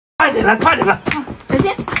快点了，快点了！小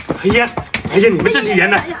心！哎呀，你们这些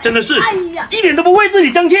人呢，真的是，一点都不为自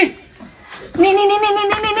己争气。你说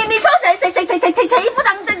谁不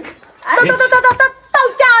当真？到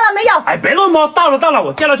家了没有？哎，别乱摸，到了，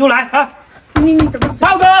我叫他出来啊！你怎么？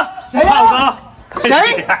炮哥，谁？炮哥，谁？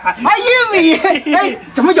哎，玉米，哎，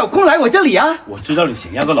怎么有空来我这里啊？我知道你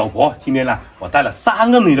想要个老婆，今天呢，我带了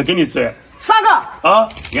3个女的给你选。3个啊！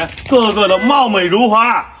你看，个个都貌美如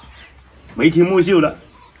花，眉清目秀的。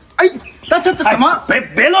哎，那这怎么？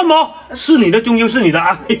别乱摸，是你的终究是你的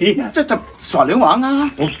啊！这怎耍流氓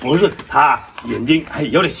啊？不是，他眼睛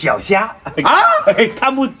有点小瞎啊，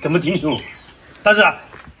看不怎么清楚。但是啊，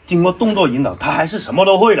经过动作引导，他还是什么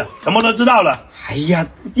都会了，什么都知道了。哎呀，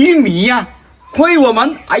玉米呀，亏我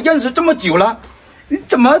们还认识这么久了，你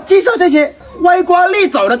怎么介绍这些歪瓜裂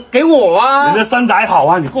枣的给我啊？你的身材好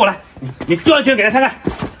啊，你过来，你转一圈给他看看。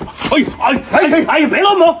哎，别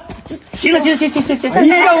乱摸！行了。哎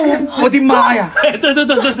呀，我的妈呀！对。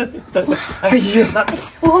哎呀，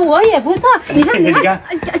我也不错，你看，哎呀，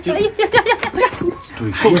对，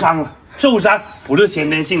受伤不是先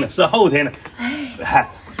天性的，是后天的。哎，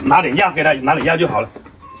拿点药给他，拿点药就好了。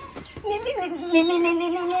你！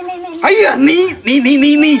哎呀，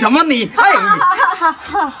你什么你？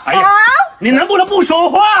哎呀，你能不能不说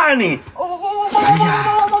话啊你？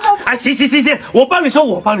哎，行，我帮你说。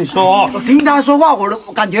我听他说话，我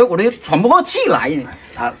感觉我都喘不过气来。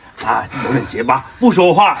他有点结巴，不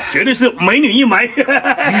说话，绝对是美女一枚。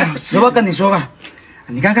哎呀，实话跟你说吧，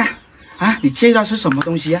你看看啊，你介绍是什么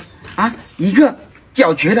东西啊？啊，一个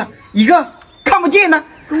脚瘸的，一个看不见的，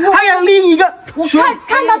还有另一个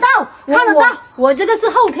看得到，我这个是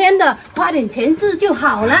后天的，花点钱治就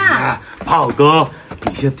好啦。炮哥，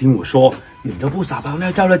你先听我说。你都不撒泡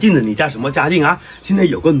尿照了镜子，你家什么家境啊？现在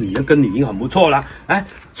有个女人跟你已经很不错了，哎，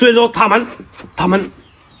虽然说他们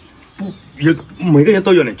不有每个人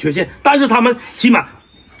都有点缺陷，但是他们起码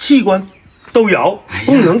器官都有，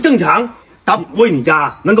功能正常，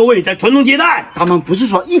能够为你家传宗接代。他们不是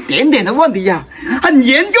说一点点的问题呀，很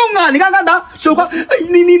严重啊！你看看他说话，哎，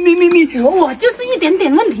你，我就是一点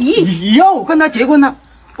点问题。以后我跟他结婚了，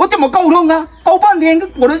我怎么沟通啊？沟半天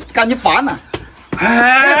我都感觉烦了。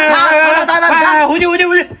他回去，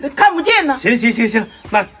你看不见呢。行，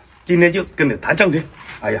那今天就跟你谈正题。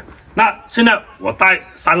哎呀，那现在我带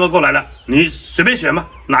3个过来了，你随便选吧，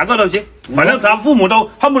哪个都行，反正咱父母都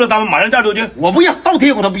恨不得他们马上嫁出去。我不要倒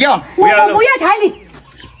贴，我都不要。我不要彩礼。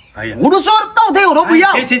哎呀，我都说倒贴我都不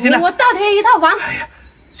要。行了，我倒贴一套房。哎呀，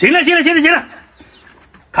行了，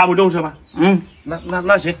看不中是吧？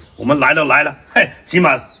那行，我们来都来了，嘿，起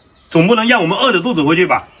码总不能让我们饿着肚子回去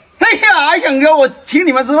吧？哎呀，还想着我请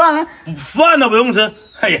你们吃饭啊？饭都不用吃，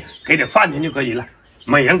哎呀，给点饭钱就可以了，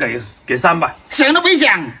每人给300，想都别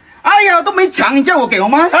想。哎呀，都没抢，你叫我给我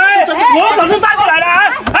妈？哎，我可是带过来的，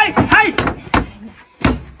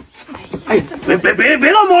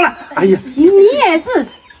别乱摸了，哎呀，你也是，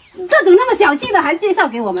这种那么小气的还介绍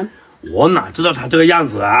给我们？我哪知道他这个样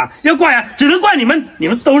子啊？要怪啊，只能怪你们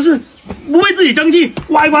都是不为自己争气，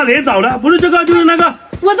歪瓜裂枣的，不是这个就是那个。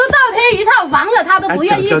我都倒贴一套房了，他都不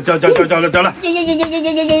愿意。交了。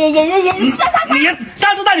你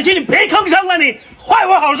下次带你去，你别吭声了，你坏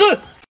我好事。